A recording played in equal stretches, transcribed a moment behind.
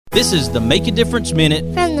This is the Make a Difference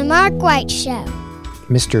Minute from the Mark White Show.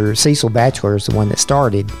 Mr. Cecil Batchelor is the one that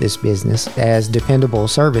started this business as Dependable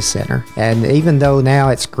Service Center. And even though now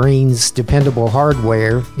it's Green's Dependable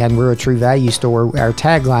Hardware and we're a True Value store, our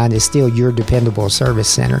tagline is still Your Dependable Service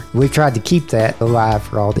Center. We've tried to keep that alive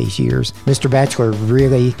for all these years. Mr. Batchelor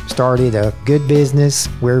really started a good business.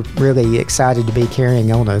 We're really excited to be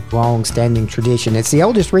carrying on a long-standing tradition. It's the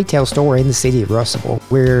oldest retail store in the city of Russellville.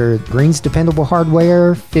 We're Green's Dependable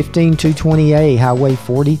Hardware, 15220A Highway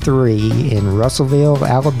 43 in Russellville,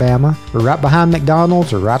 Alabama. We're right behind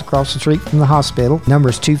McDonald's or right across the street from the hospital. Number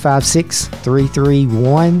is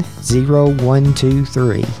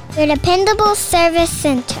 256-331-0123. Your Dependable Service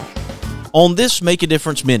Center. On this Make a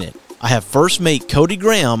Difference Minute, I have first mate Cody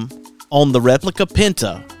Graham on the Replica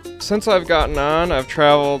Pinta. Since I've gotten on, I've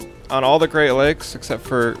traveled on all the Great Lakes except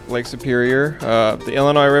for Lake Superior, the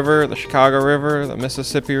Illinois River, the Chicago River, the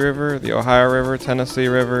Mississippi River, the Ohio River, Tennessee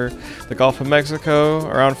River, the Gulf of Mexico,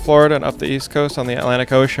 around Florida and up the East Coast on the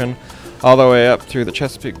Atlantic Ocean, all the way up through the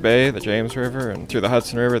Chesapeake Bay, the James River, and through the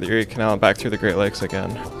Hudson River, the Erie Canal, and back through the Great Lakes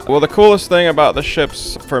again. Well, the coolest thing about the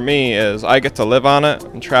ships for me is I get to live on it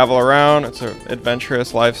and travel around. It's an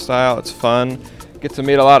adventurous lifestyle. It's fun. Get to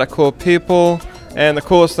meet a lot of cool people. And the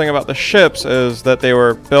coolest thing about the ships is that they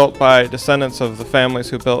were built by descendants of the families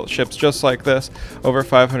who built ships just like this over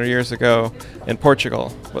 500 years ago in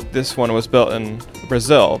Portugal. But this one was built in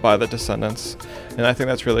Brazil by the descendants. And I think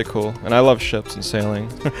that's really cool. And I love ships and sailing.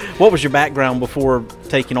 What was your background before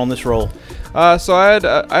taking on this role? So I'd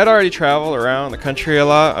already traveled around the country a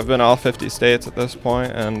lot. I've been all 50 states at this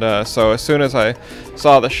point, and so as soon as I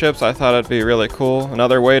saw the ships, I thought it'd be really cool.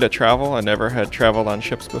 Another way to travel. I never had traveled on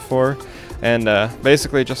ships before, and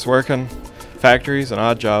basically just working factories and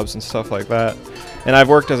odd jobs and stuff like that. And I've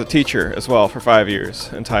worked as a teacher as well for 5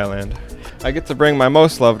 years in Thailand. I get to bring my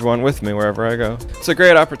most loved one with me wherever I go. It's a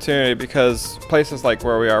great opportunity because places like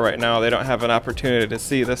where we are right now, they don't have an opportunity to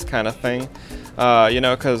see this kind of thing.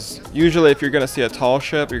 Because usually if you're going to see a tall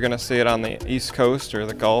ship, you're going to see it on the East Coast or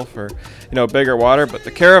the Gulf or, bigger water. But the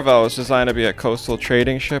Caravel is designed to be a coastal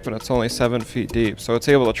trading ship, and it's only 7 feet deep. So it's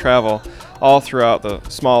able to travel all throughout the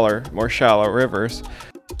smaller, more shallow rivers.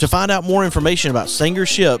 To find out more information about Sanger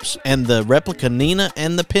ships and the Replica Nina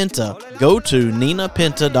and the Pinta, go to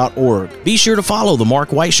ninapinta.org. Be sure to follow The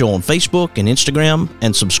Mark White Show on Facebook and Instagram,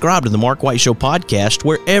 and subscribe to The Mark White Show podcast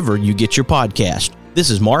wherever you get your podcast. This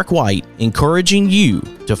is Mark White, encouraging you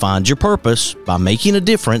to find your purpose by making a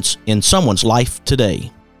difference in someone's life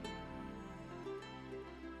today.